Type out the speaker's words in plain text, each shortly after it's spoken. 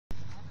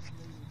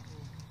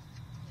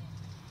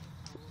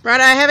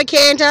Righto, have a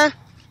canter.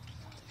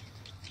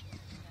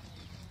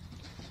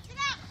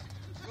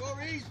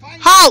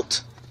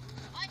 Halt!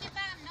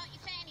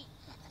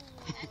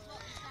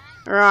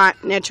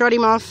 Alright, now trot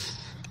him off.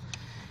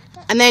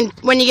 And then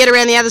when you get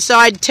around the other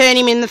side, turn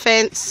him in the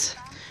fence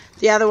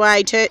the other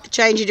way,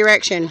 change your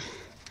direction.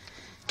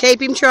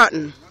 Keep him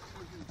trotting.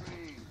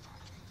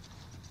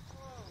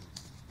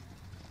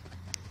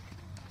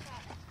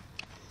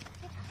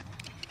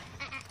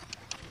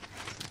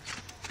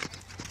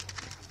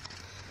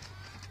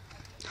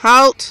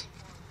 Halt.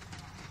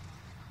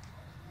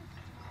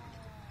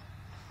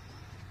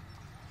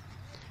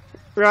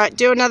 Right,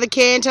 do another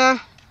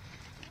canter.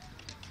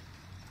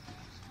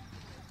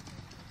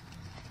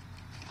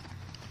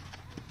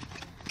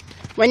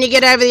 When you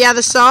get over the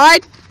other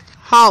side,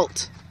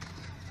 halt.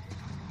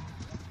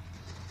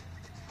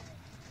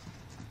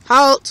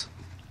 Halt.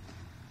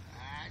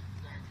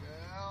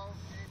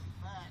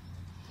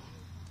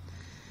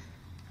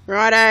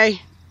 Righto.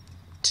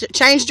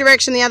 Change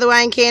direction the other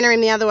way and canter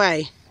him the other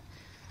way.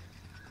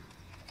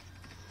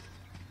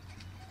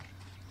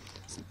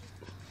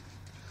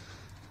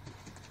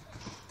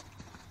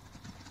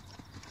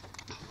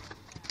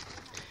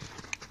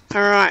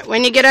 Alright,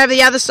 when you get over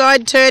the other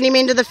side, turn him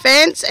into the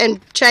fence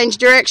and change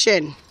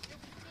direction.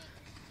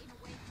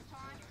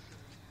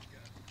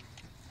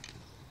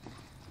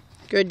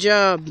 Good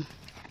job.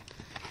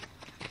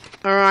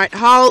 Alright,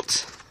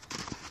 halt.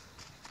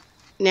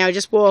 Now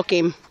just walk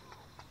him.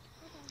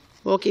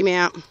 Walk him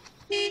out.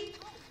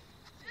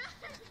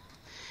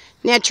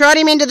 Now trot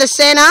him into the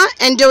centre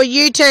and do a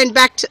U-turn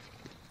back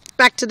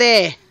to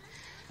there.